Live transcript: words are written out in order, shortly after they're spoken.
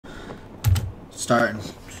Starting.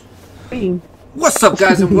 What's up,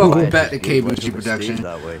 guys, and welcome back to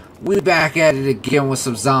KBGproduction. We back at it again with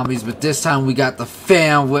some zombies, but this time we got the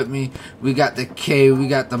fam with me. We got the K, we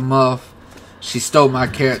got the Muff. She stole my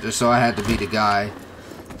character, so I had to be the guy.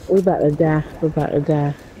 We're about to die. We're about to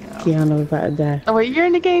die. Keanu, we're about to die. Oh, wait, you're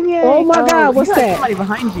in the game yet? Oh my God, what's that? Somebody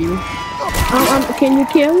behind you. Can you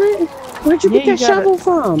kill it? Where'd you get that shovel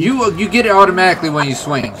from? You get it automatically when you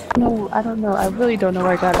swing. No, I don't know. I really don't know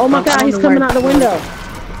where I got it from. Oh my God, he's coming out the window.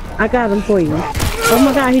 I got him for you. Oh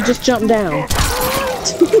my God, he just jumped down.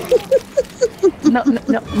 No,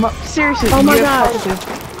 seriously. Oh my God.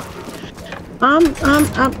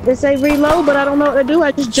 It say reload, but I don't know what to do.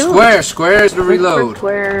 I just jumped. Square is the reload.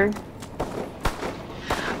 Square.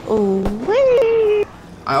 Oh, wait.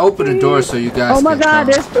 I opened the door so you guys. Oh my God,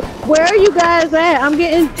 where are you guys at? I'm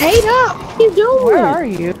getting ate up. What are you doing? Where are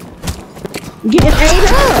you? Getting ate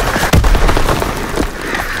up.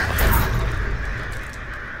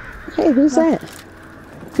 Hey, who's that?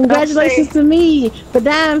 Congratulations to me for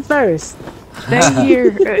dying first. Stay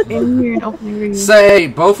here, in here, and open your ears. Say, hey,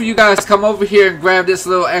 both of you guys come over here and grab this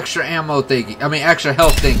little extra ammo thingy. I mean, extra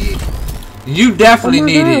health thingy. You definitely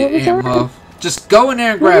need it, ammo. Just go in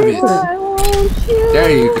there and grab it. There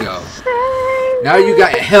you go. Now you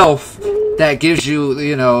got health that gives you,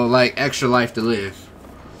 you know, like extra life to live.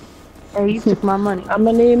 Hey, you took my money. I'm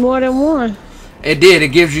gonna need more than one. It did. It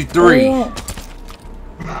gives you 3.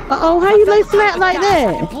 Uh-oh, how you lay flat like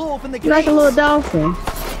that? Like a little dolphin.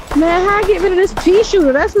 Man, how I get rid of this pea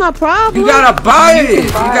shooter? That's my problem. You gotta buy it.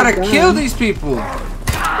 You gotta kill these people.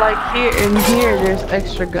 Like here and here, there's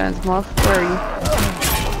extra guns. More free.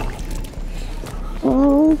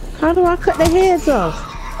 Oh, how do I cut their heads off?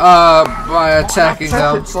 By attacking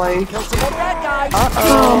them.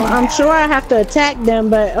 I'm sure I have to attack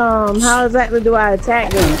them, but how exactly do I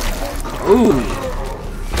attack them? Ooh.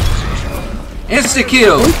 Insta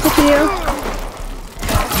kill. Insta kill.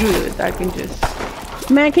 Good. I can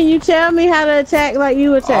just. Man, can you tell me how to attack like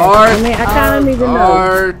you attack? I mean, I kind of need to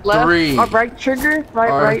know. R3. Left, right trigger.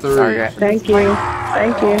 Right. Thank you.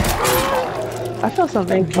 Thank you. I feel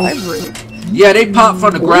something vibrant. Yeah, they pop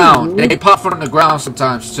from the ground. They pop from the ground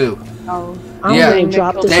sometimes too. Oh. I'm gonna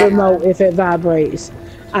drop this remote if it vibrates.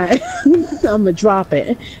 I'm gonna drop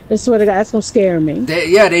it. I swear to God, that's gonna scare me.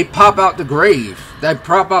 They pop out the grave. They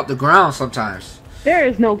pop out the ground sometimes. There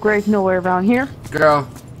is no grave nowhere around here. Girl,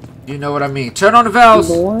 you know what I mean. Turn on the valves.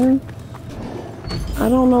 Lord. I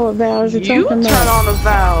don't know what valves you're talking about. You turn on the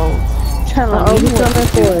valves. Oh, he's coming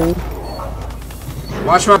for you.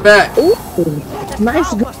 Watch my back. Ooh,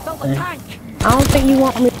 nice gun. I don't think you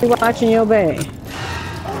want me watching your back.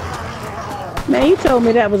 Man, you told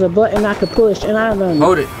me that was a button I could push, and I learned.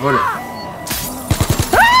 Hold it.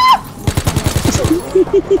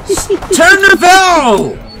 Turn the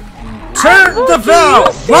valve! Turn the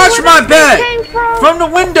valve! Watch my back! From the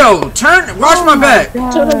window! Watch my back!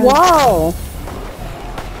 To the wall!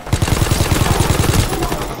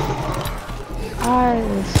 I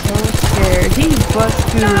was so scared. He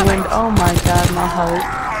busted through the window. Oh my God, my heart.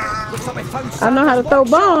 I know how to throw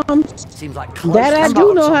bombs. That I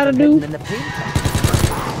do know how to do.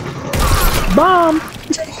 Bomb!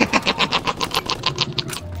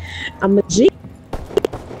 I'm a G.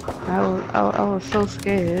 I was so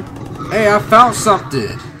scared. Hey, I found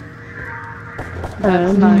something.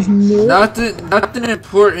 That's nice. Nothing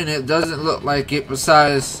important. It doesn't look like it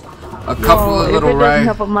besides a couple of little If it doesn't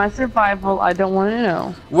help with my survival, I don't want to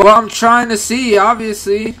know. Well, I'm trying to see,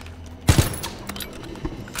 obviously.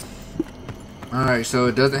 Alright, so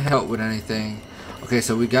it doesn't help with anything. Okay,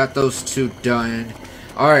 so we got those 2 done.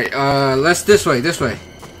 Alright, let's this way.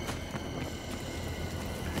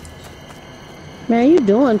 Man, you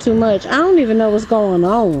doing too much. I don't even know what's going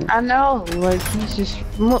on. I know, like he's just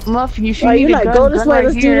Muff. You should you like go this way.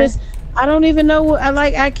 Let's do this. I don't even know what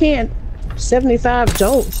I can't. 75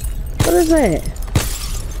 jolts. What is that?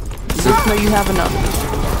 Just know you have enough.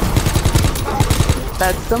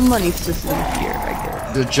 That's the money system here, I guess.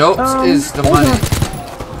 The jolts is the money.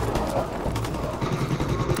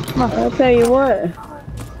 I'll tell you what.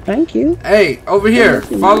 Thank you. Hey, over here.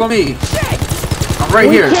 Follow me. I'm right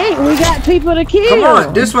here. We got people to kill. Come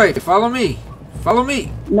on, this way. Follow me.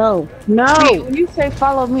 No. When you say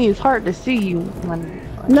follow me, it's hard to see you.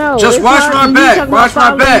 No. Just watch my back. Watch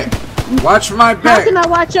my back. Watch my back. How can I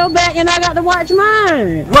watch your back and I got to watch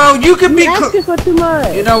mine? Well, you can be asking for too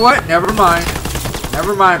much. You know what? Never mind.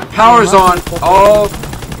 Power's on.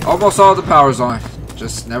 Almost all the power's on.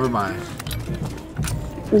 Just never mind.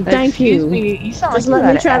 Thank you. You sound just like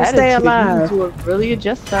let me try to stay alive. You really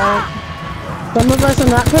adjust that. Some of us are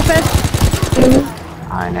not professionals.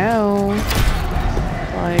 I know.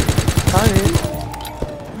 Like, sorry.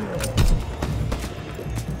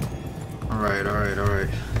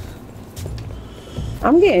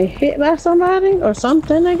 I'm getting hit by somebody or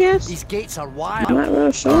something, I guess. These gates are wild. I'm not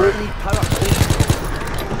real sure.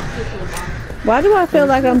 Why do I feel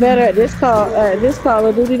like I'm better at this Call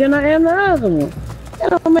of Duty than I am the other one?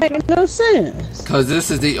 That don't make no sense. Cause this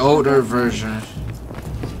is the older version.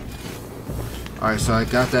 Alright, so I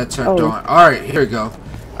got that turned on. Alright, here we go.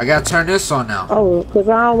 I gotta turn this on now. Oh, cause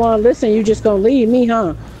I don't wanna listen, you just gonna leave me,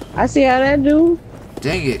 huh? I see how that do.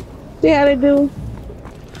 Dang it. See how they do?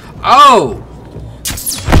 Oh!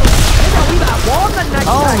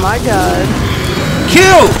 Oh my god.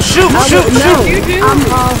 Kill! Shoot! Shoot!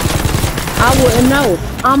 I wouldn't know.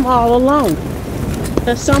 I'm all alone.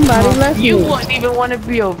 There's somebody left You me. wouldn't even want to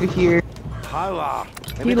be over here. Power.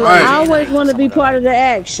 I always want to be part of the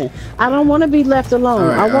action. I don't want to be left alone.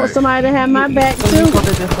 I want somebody to have my back too.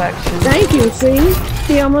 Thank you. See,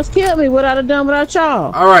 he almost killed me. What I'd have done without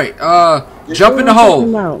y'all. All right, jump in the hole.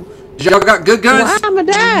 Y'all got good guns? Well, I'ma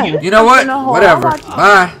die. You know what? Whatever.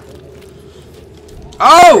 Bye.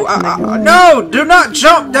 Oh, no! Do not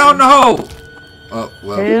jump down the hole. Oh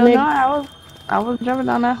well. Hell no, I was jumping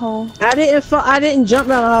down that hole. I didn't jump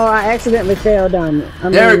down the hole. I accidentally fell down it.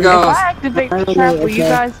 There it goes. If I activate the trap for you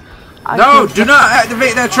guys. No, do not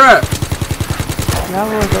activate that trap. That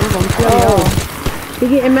was gonna kill y'all. He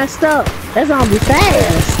getting messed up. That's gonna be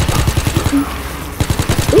fast.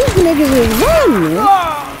 These niggas is running.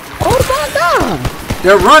 Oh my god.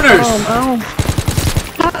 They're runners.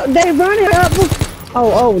 They running up.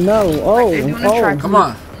 Oh no. Oh. Come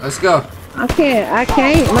on, let's go. I can't.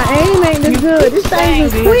 My aim ain't as good. This thing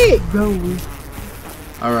is quick.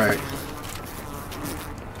 All right.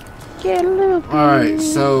 Get a little bit. All right.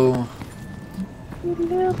 So.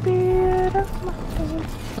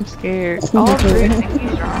 I'm scared. All three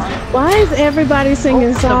things wrong. Why is everybody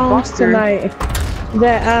singing songs tonight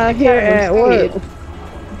that I hear at work?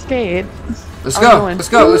 I'm scared. Let's go. Let's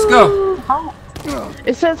go. Let's go.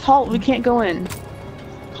 It says halt. We can't go in.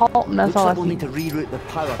 Halt, and that's all I see. Need to reroute the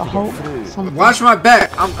power to get through. Watch my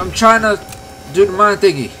back. I'm trying to do the mine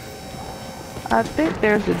thingy. I think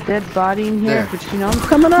there's a dead body in here, but you know I'm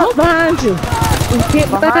coming up behind you. Get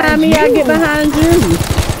behind me. I get behind you.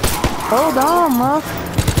 Hold on, Muff.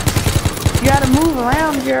 You gotta move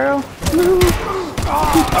around, girl.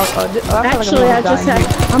 Actually,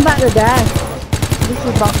 I'm about to die. This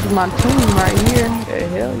is about to be my tomb right here. The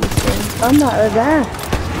hell you say? I'm about to die.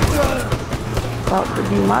 About to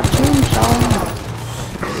be my tombstone.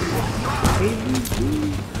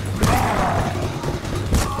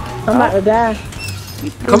 I'm about to die.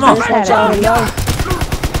 Come on. I just want y'all to know.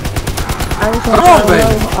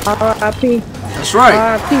 R.I.P. That's right.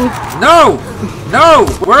 R.I.P. No! No!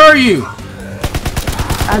 Where are you?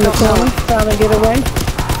 I'm trying to get away.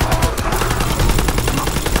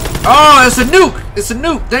 Oh, it's a nuke! It's a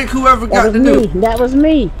nuke! Thank whoever got the nuke. That was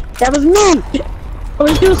me. That was me. It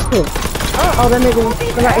was useful. Oh, that nigga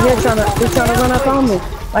right here trying to run up on me.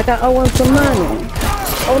 Like I owe him some money.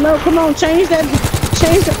 Oh no, come on, change that.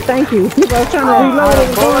 Thank you. I was trying to reload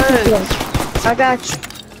it. I got you.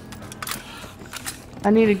 I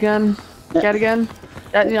need a gun. Got a gun?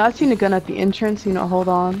 I've seen a gun at the entrance, hold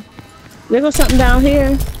on. There goes something down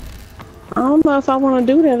here. I don't know if I want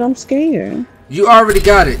to do that. I'm scared. You already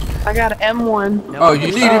got it. I got an M1. Oh, you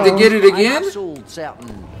needed to get it again?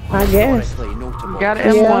 I guess. Got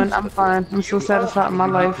an M1. I'm fine. I'm still satisfied in my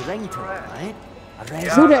life.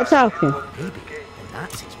 Who that talking?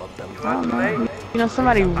 I don't know.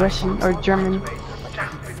 Somebody Russian or German.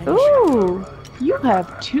 Ooh, you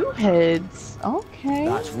have two heads. Okay.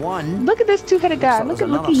 That's one. Look at this two-headed guy. Look at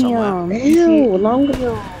him. Ew,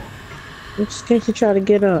 longer. Just in case you try to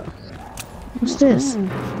get up. What's this?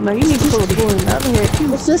 No, you need to pull a bull in the other head too.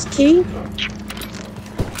 What's this, Key?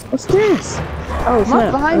 What's this? Oh, it's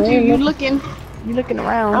not behind you. You looking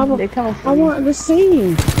around. They're coming for you. I want to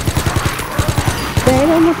see.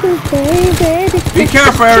 Be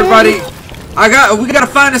careful, everybody. We gotta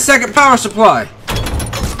find a second power supply.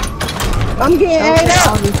 I'm getting ate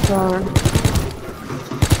up.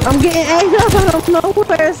 I'm getting ate up. I don't know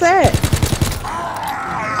where it's at.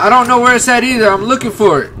 I don't know where it's at either. I'm looking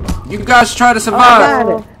for it. You guys try to survive. I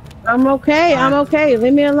got it. I'm okay. I'm okay.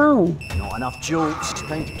 Leave me alone. Not enough jolts.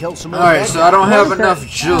 Time to kill some more. Alright, so I don't have enough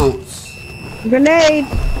jolts. Grenade.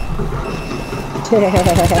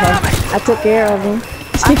 I took care of him.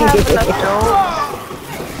 I have enough jolts.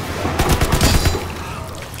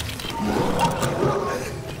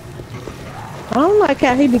 I don't like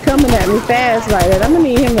how he be coming at me fast like that. I'm gonna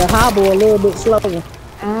need him to hobble a little bit slower.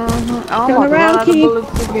 Turn around, Keith.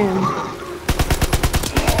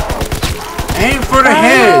 Aim for the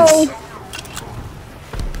heads.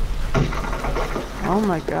 Oh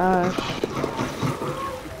my gosh.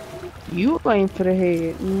 You aim for the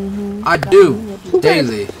head. Mm-hmm. I do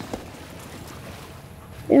daily.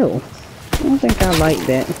 Ew. I don't think I like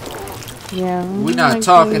that. Yeah. We're not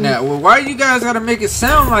talking that. Well, why you guys gotta make it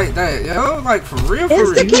sound like that, yo? Like for real, for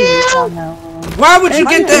It's the real. kill. Why would you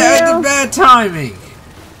get that at the bad timing?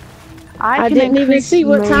 I didn't even see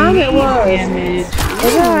what time it was.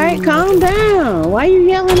 It's alright, calm down. Why you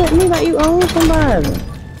yelling at me like you own somebody?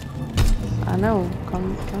 I know.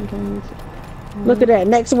 Come. Look at that.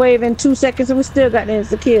 Next wave in 2 seconds and we still got the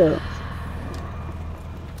insta kill.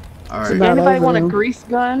 Alright. Anybody want a grease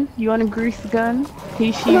gun? You want a grease gun?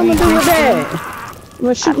 What I'm gonna do with that? I'm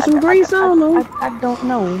gonna shoot some grease on them. I don't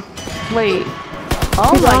know. Wait.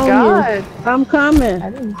 Oh my god. I'm coming.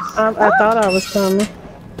 I thought I was coming.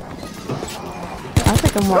 I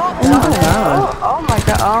think I'm walking. Oh my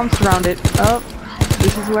god. Oh, I'm surrounded. Oh,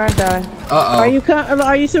 this is where I die.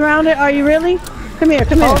 Are you surrounded? Are you really? Come here.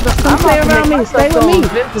 Come stay around me. Stay with me.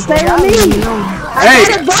 Stay with me. Hey.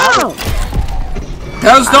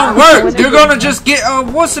 Those don't work. You're gonna just get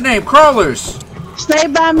what's the name? Crawlers. Stay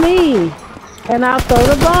by me, and I'll throw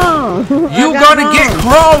the bomb. You gonna get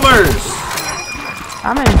crawlers.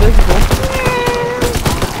 I'm invisible.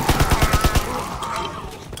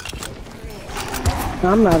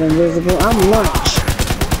 I'm not invisible. I'm lunch.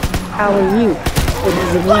 How are you?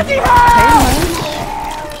 Invisible.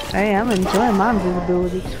 Hey, I'm enjoying my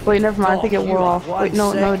invisibility. Wait, never mind. I think it wore off. Wait,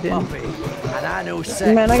 no, it didn't.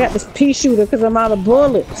 Man, I got this pea shooter because I'm out of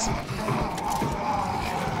bullets.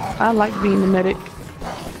 I like being the medic.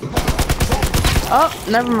 Oh,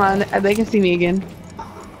 never mind. They can see me again.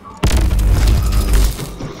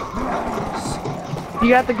 You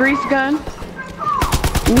got the grease gun?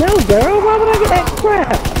 No, girl. Why would I get that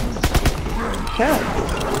crap? Got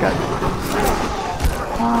it.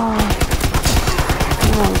 Oh.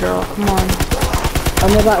 Come on, girl. Come on.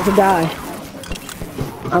 I'm about to die.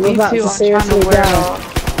 I'm about to seriously die.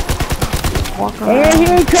 And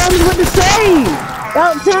here he comes with the save!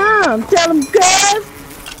 About time! Tell him, cuz!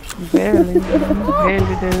 Barely did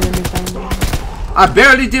anything. I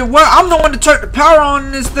barely did what? I'm the one to turn the power on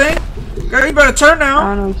in this thing. Girl, you better turn now.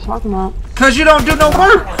 I don't know what you're talking about. Cause you don't do no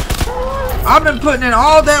work. I've been putting in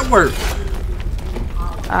all that work.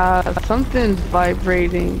 Something's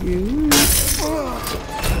vibrating you.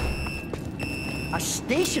 A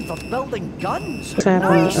station for building guns. What's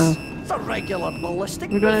happening? Nice. It's a regular ballistic.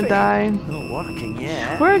 We're gonna die. Not working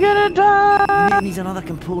yet. We're gonna die. Needs another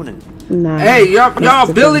component. Nah. Hey, y'all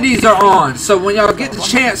abilities are on, so when y'all get the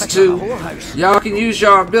chance to, y'all can use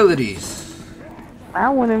your abilities. I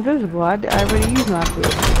went invisible. I already used my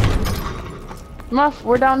foot. Muff,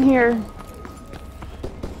 we're down here.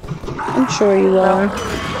 I'm sure you are.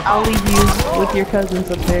 I'll leave you with your cousins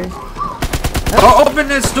up there. Oh, open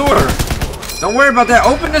this door. Don't worry about that.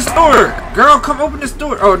 Open this door. Girl, come open this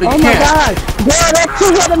door. Oh, no, you can't. Oh my god. Girl, that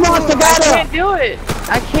two-headed monster got up. I can't do it.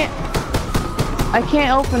 I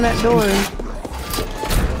can't open that door.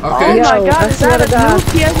 Okay. Oh my god, is that a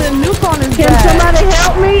nuke? He has a nuke on his back. Can somebody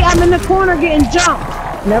help me? I'm in the corner getting jumped.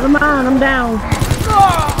 Never mind, I'm down.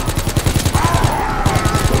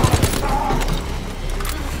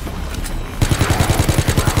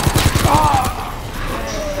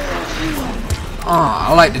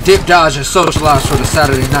 I like to dip, dodge, and socialize for the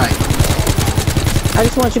Saturday night. I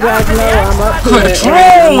just want you guys to know I'm up here.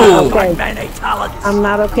 Control! I'm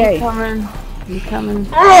not okay. You coming?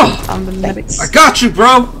 Oh, I'm the medic. I got you,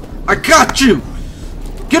 bro. I got you.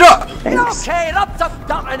 Get up. Thanks. Okay, up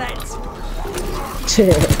to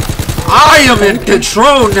it. I am in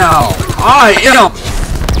control now. I am.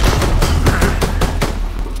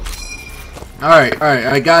 Alright,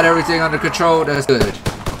 I got everything under control. That's good.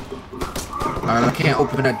 Alright, I can't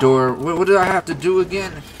open that door. What do I have to do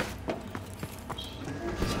again?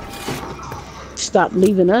 Stop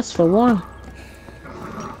leaving us for one.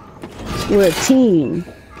 We're a team.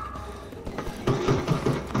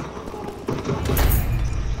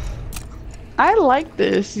 I like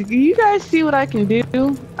this. You guys see what I can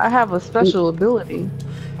do? I have a special ability.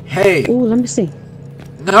 Hey. Ooh, let me see.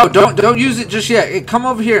 No, don't use it just yet. Hey, come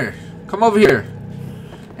over here. Come over here.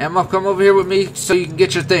 Emma, come over here with me so you can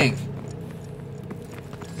get your thing.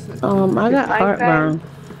 I got heartburn.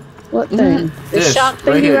 What thing? The This, shock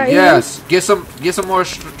right thingy here. right Yes. Get some more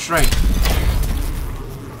strength.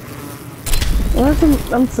 here? Well,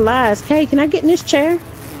 some flies. Hey, can I get in this chair?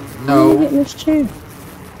 No. Can I get in this chair?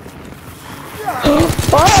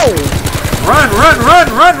 Oh! Run! Run right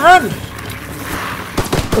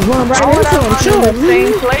into him, sure. The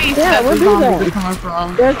same place Yeah, we'll do that. Coming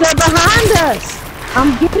from. They're behind us.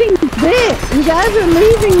 I'm getting bit. You guys are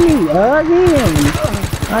leaving me again.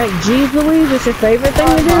 Like, geez Louise, it's your favorite thing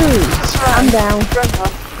to do. I'm down.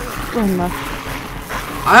 Run, Muff.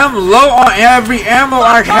 I am low on every ammo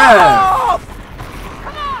I have.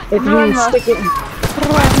 If you stick it.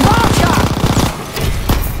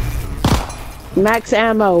 Max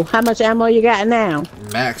ammo. How much ammo you got now?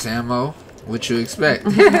 Max ammo. What you expect?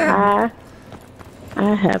 I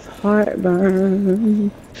have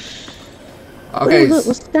heartburn. Okay. Ooh, look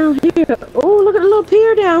what's down here. Oh, look at the little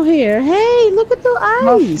pier down here. Hey, look at the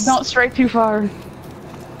ice. Don't stray too far.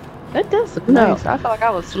 That does look No. nice. I felt like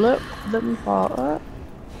I would slip. Let me fall up.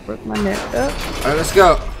 Broke my neck up. Alright, let's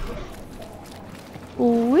go.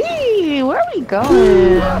 Wee! Where are we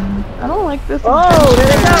going? I don't like this. Oh, there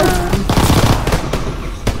they go.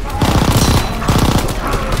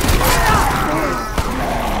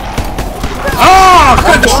 Oh,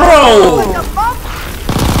 control!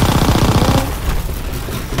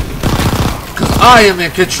 Because I am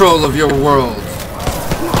in control of your world.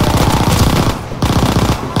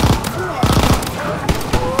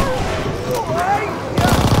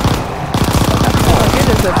 It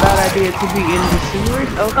is a bad idea to be in the sewers.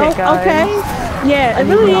 Okay, Oh, guys. okay. Yeah, it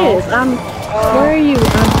really is. Where are you?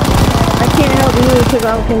 I can't help you because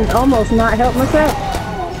I can almost not help myself.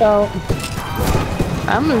 So,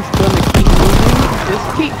 I'm just gonna keep moving. Just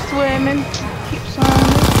keep swimming. Keep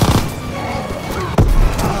swimming.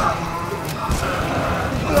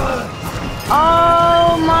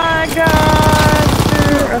 Oh my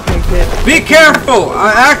god. Okay, good. Be careful!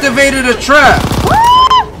 I activated a trap.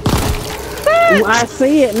 I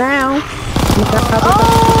see it now.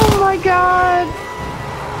 Oh my god.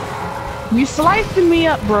 You slicing me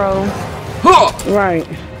up, bro. Huh. Right.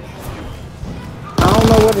 I don't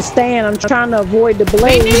know where to stand. I'm trying to avoid the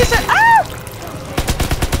blaze.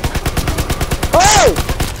 Oh!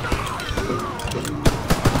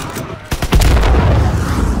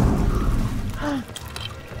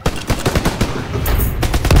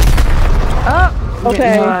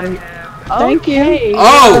 Okay. Thank you.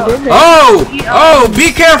 Oh,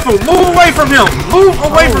 be careful. Move away from him. Move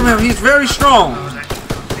away from him. He's very strong.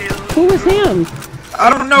 Who is him? I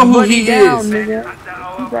don't know who he is.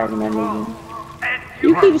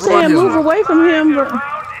 You keep saying move away from him, but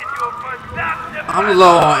I'm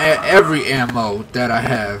low on every ammo that I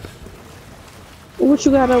have. what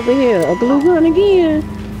you got over here? A blue gun again?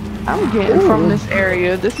 I'm getting from this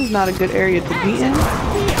area. This is not a good area to be in.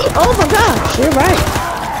 Oh my gosh, you're right.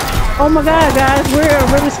 Oh my god, guys, we're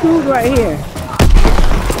really screwed right here.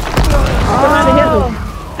 Somebody help me.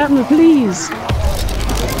 Help me, please.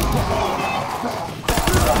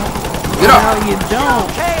 Get up. No, you don't.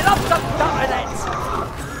 Okay, lots of darkness.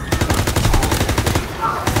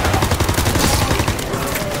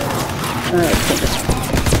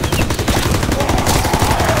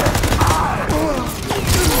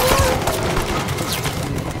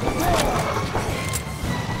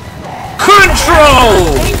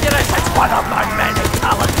 Control! Dangerous, it's one of my many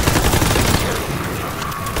talents.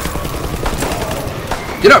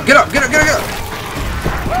 Get up, get up, get up, get up, get up.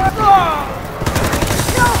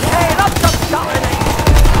 Okay, lots of darkness.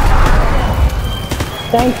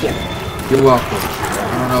 Thank you. You're welcome.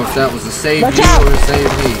 I don't know if that was to save Watch you out. or to save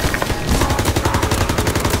me.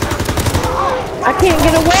 I can't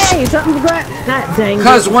get away. Something's grab. God dang it.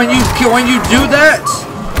 Because when you do that,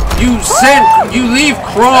 you leave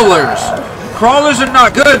crawlers. Crawlers are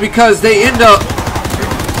not good because they end up.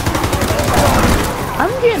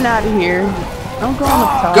 I'm getting out of here. I'm going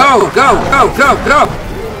up top. Go, go, go, go, go.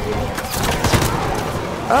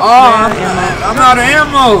 Oh, I'm out of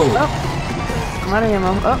ammo. I'm out of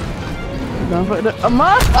ammo. Don't put the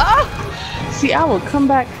See, I will come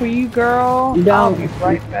back for you, girl. Don't. I'll be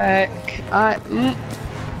right back.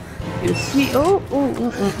 You see? I'm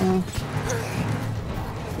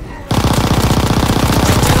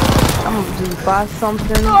gonna just buy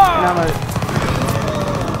something. And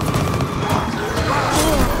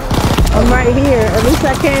I'm right here. At least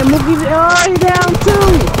I can't move you. Oh, you're down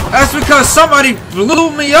too. That's because somebody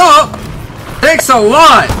blew me up. Thanks a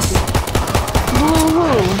lot.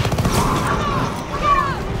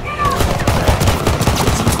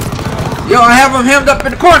 Yo, I have him hemmed up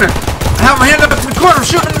in the corner. I have him hemmed up in the corner. I'm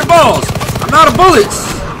shooting him in the balls. I'm out of bullets.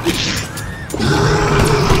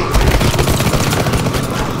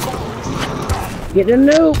 Get the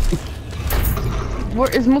noob. where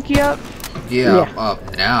is Mookie up? Yeah, I'm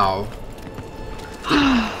up now.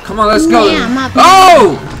 Come on, let's go. Yeah, I'm up.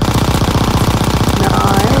 Oh! No,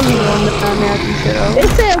 I ain't even on the down there. You said, oh, It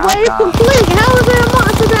said wave complete. How is there a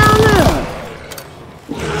monster down there?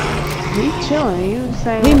 He's chilling. He was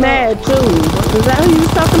saying. He mad too. Is that who you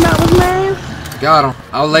was talking about was mad? Got him.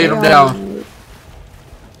 I laid him down.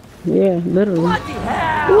 Yeah, literally. Bloody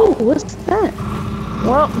hell. Ooh, what's that?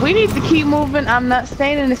 Well, we need to keep moving. I'm not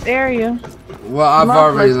staying in this area. Well, I've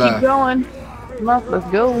already Let's left. keep going.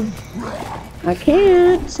 Let's go. I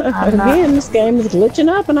can't. Again, this game is glitching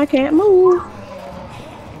up and I can't move.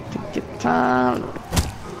 Get time.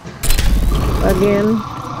 Again.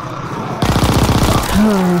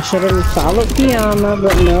 Oh, I should have followed Kiana,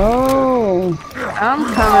 but no. I'm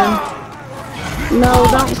coming. No,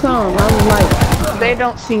 don't come. I'm like... They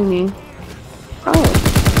don't see me. Oh.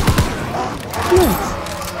 Yes.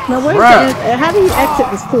 Now, where's the... How do you exit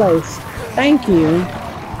this place? Thank you.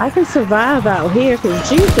 I can survive out here, because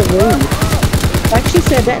jeez Louise. Like she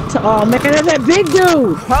said that to... Oh, man, that's that big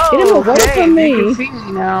dude. Get him away from me. You can see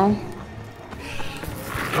me now.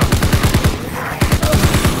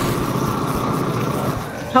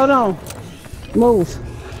 Hold on. Move.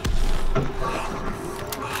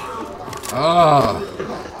 Oh.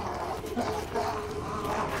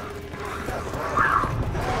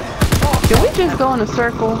 Did we just go in a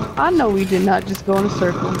circle? I know we did not just go in a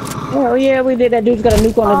circle. Oh, yeah, we did. That dude's got a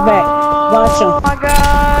nuke on his back. Watch him. Oh, my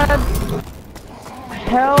God.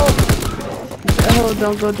 Help. Oh,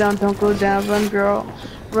 don't go down. Don't go down. Run, girl.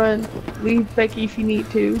 Run. Leave Becky if you need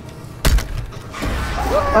to.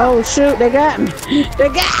 Oh, shoot. They got me. They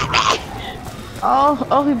got me.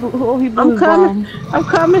 Oh, he blew his I'm coming. bomb. I'm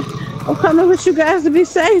coming. I'm coming with you guys to be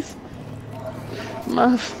safe.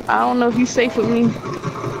 I don't know if you're safe with me.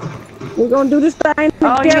 We're gonna do this thing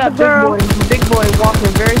Oh, you together, got girl. big boy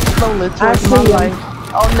walking very slowly towards my life.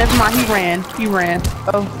 Oh, never mind. He ran.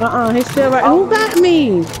 Oh. He's still right. Who got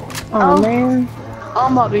me? Oh, man.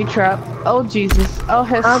 I'm about to be trapped. Oh, Jesus. Oh,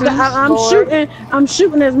 Jesus. I'm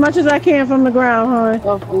shooting as much as I can from the ground, honey.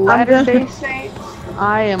 Of Latter-day Saints.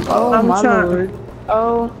 I am. Oh, I'm my trying. Lord.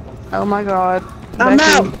 Oh my God. I'm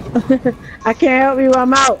Becky. out. I can't help you.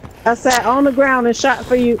 I'm out. I sat on the ground and shot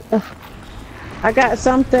for you. I got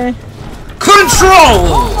something. Control!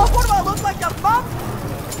 What do I look like, a bump?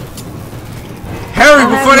 Hurry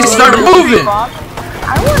before they start moving!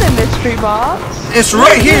 I want a mystery box. It's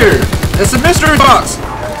right here! It's a mystery box!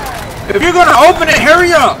 If you're gonna open it,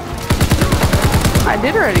 hurry up! I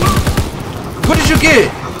did already. What did you get?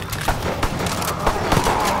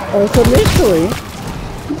 Oh, it's a mystery.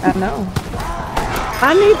 I know.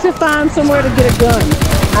 I need to find somewhere to get a gun.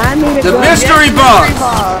 I need a gun. The mystery box!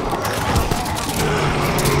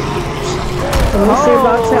 The mystery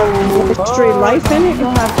box has mystery life in it?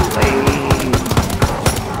 You'll have to wait.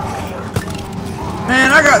 Man,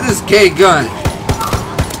 I got this gay gun.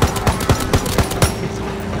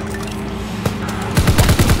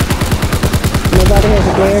 Nobody has a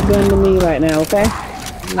dare gun to me right now, okay?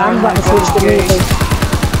 I'm about to switch to melee.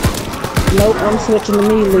 Nope, I'm switching to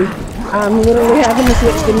melee. I'm literally having to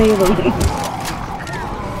switch to melee.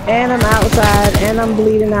 And I'm outside, and I'm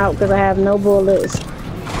bleeding out because I have no bullets.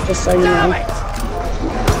 Just so you know.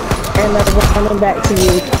 And I'm running back to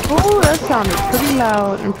you. Oh, that sounded pretty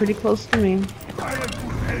loud and pretty close to me.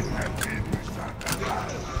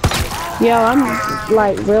 Yo, I'm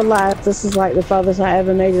like real life. This is like the farthest I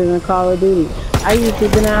ever made it in Call of Duty. I used to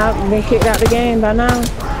been kicked out the game by now.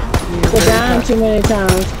 Been dying too many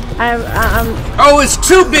times. I'm. Oh, it's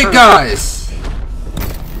two big guys.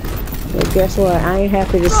 But guess what? I ain't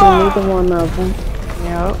happy to see neither one of them.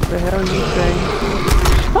 Yeah, the hell you say?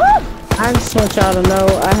 I just want y'all to know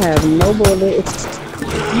I have no bullets.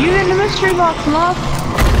 You in the mystery box, Muff?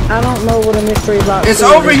 I don't know what a mystery box is. It's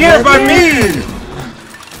over here by me.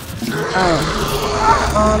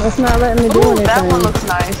 Oh. It's not letting me do anything. That one looks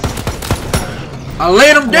nice. I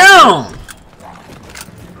laid him down.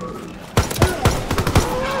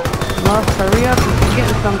 Muff, hurry up. You're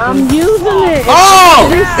getting something. I'm using it. Oh!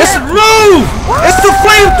 It's a move! It's the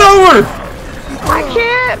flamethrower! I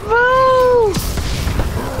can't move!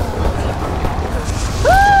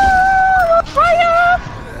 Fire!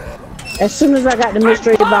 As soon as I got the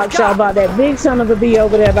mystery box, y'all about that big son of a bee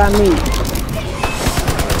over there by me.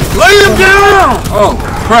 Lay him down! Oh,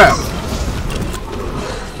 crap.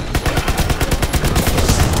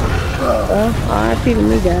 RIP to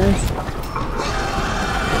me, guys.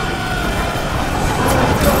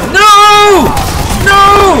 No! No!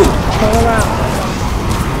 Turn around.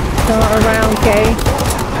 Turn around, Kay.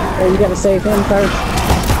 Oh, you gotta save him first.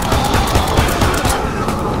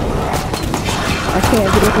 I can't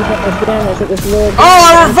do anything with damage with this little... Oh,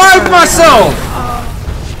 I revived myself!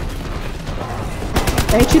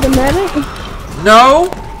 Ain't you the medic? No.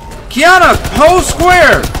 Kiana, hold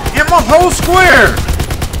square! Emma, hold square!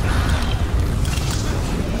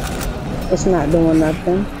 It's not doing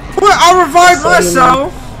nothing. What? I revived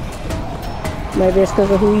myself! Maybe it's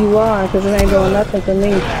because of who you are, because it ain't doing nothing for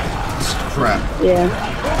me. Crap. Yeah.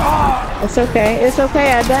 It's okay. It's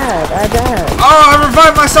okay. I died. I died. Oh, I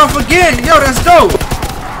revived myself again. Yo, that's dope.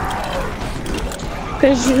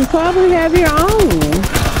 Cause you probably have your own.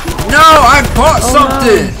 No, I bought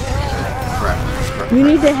something. No. You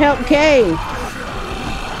need to help Kay.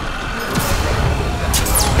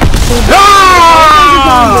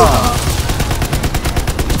 Ah!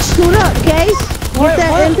 Scoot up, Kay. Get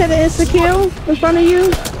that into the insecure in front of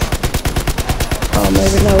you. Oh,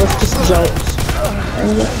 maybe no, it's just jokes.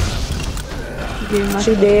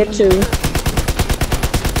 She dead too.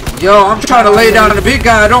 Yo, I'm trying to lay down the big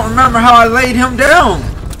guy. I don't remember how I laid him down.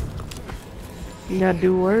 You gotta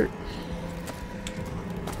do work.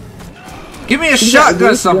 Give me a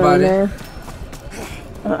shotgun, somebody.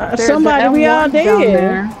 Somebody, we all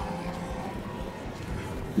dead.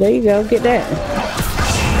 There you go, get that.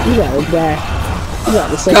 You gotta die. You got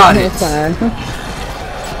to say fire.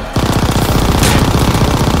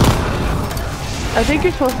 I think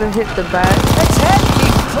you're supposed to hit the back. That's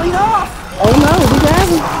heavy. Clean off. Oh no, we got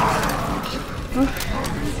him.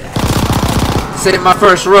 This ain't my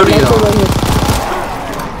first rodeo.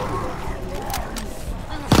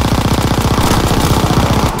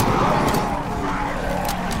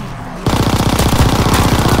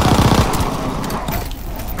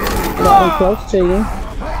 Getting close to you.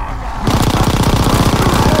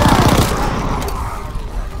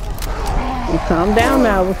 Calm down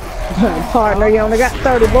now, partner. You only got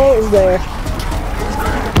 30 bullets there.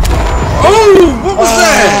 Oh, what was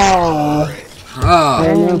that?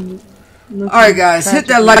 Oh. Alright guys, hit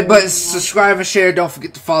that like button, subscribe and share. Don't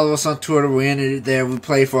forget to follow us on Twitter. We ended it there. We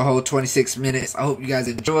played for a whole 26 minutes. I hope you guys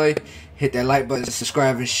enjoy. Hit that like button,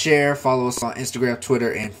 subscribe and share. Follow us on Instagram,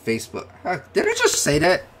 Twitter, and Facebook. Did I just say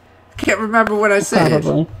that? I can't remember what I said.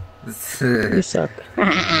 Probably. You suck. But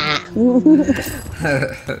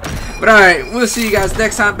alright, we'll see you guys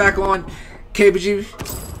next time back on KBG.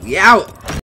 We out.